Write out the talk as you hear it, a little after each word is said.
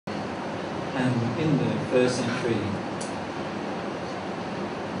And in the first century,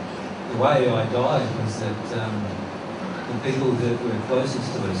 the way I died was that the people that were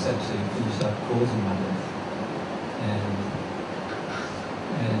closest to us actually finished up causing my death.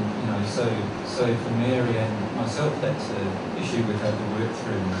 And you know, so for Mary and myself, that's an issue we've had to work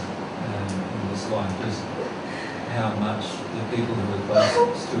through in this life, just how much the people who were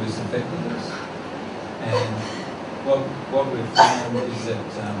closest to us affected us. And what we've found is that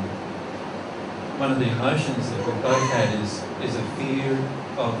one of the emotions that we've both had is a fear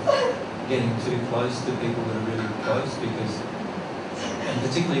of getting too close to people that are really close, and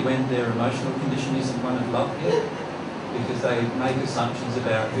particularly when their emotional condition isn't one of love yet, because they make assumptions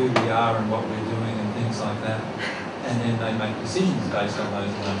about who we are and what we're doing and things like that, and then they make decisions based on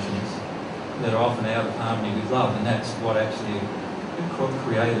those emotions that are often out of harmony with love, and that's what actually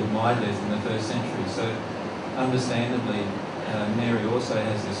created my death in the first century. So understandably, Mary also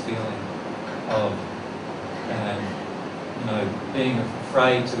has this feeling of you know, being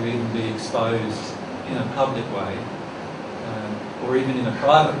afraid to even be exposed in a public way, or even in a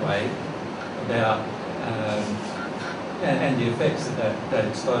private way, about and the effects that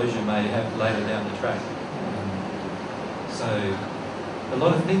exposure may have later down the track. So what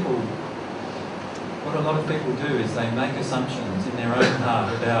a lot of people do is they make assumptions in their own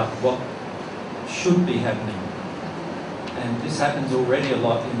heart about what should be happening. And this happens already a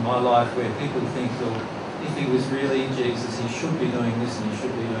lot in my life, where people think, well, if he was really Jesus, he should be doing this and he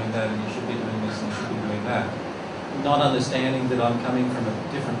should be doing that and he should be doing this and he should be doing that. Not understanding that I'm coming from a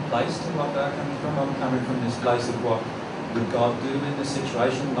different place to what they're coming from. I'm coming from this place of what would God do in this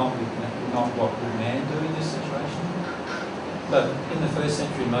situation, not what would man do in this situation. But in the first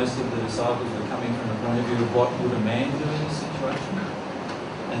century, most of the disciples were coming from a point of view of what would a man do in this situation.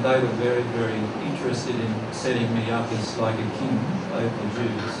 And they were very, very interested in setting me up as like a king over the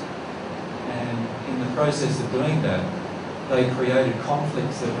Jews. And in the process of doing that, they created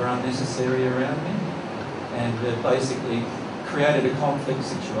conflicts that were unnecessary around me, and basically created a conflict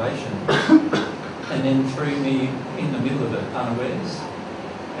situation and then threw me in the middle of it unawares,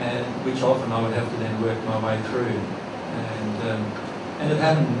 and which often I would have to then work my way through. And it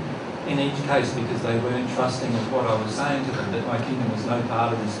happened in each case because they weren't trusting of what I was saying to them, that my kingdom was no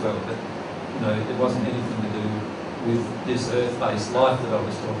part of this world, that, you know, it wasn't anything to do with this earth-based life that I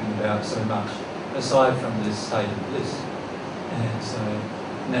was talking about so much, aside from this state of bliss. And so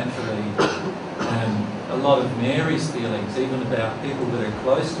naturally, a lot of Mary's feelings, even about people that are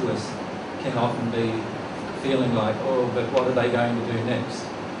close to us, can often be feeling like, oh, but what are they going to do next?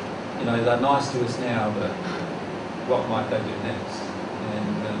 You know, they're nice to us now, but what might they do next?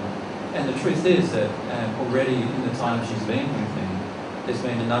 And the truth is that already in the time she's been with me, there's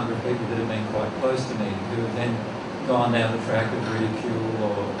been a number of people that have been quite close to me who have then gone down the track of ridicule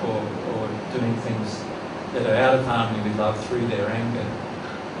or doing things that are out of harmony with love through their anger,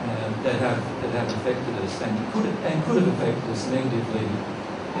 that have affected us and could have affected us negatively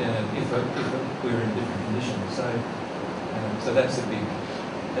if we were in different conditions. So that's a big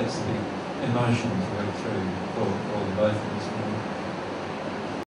emotion to work through for the both of us.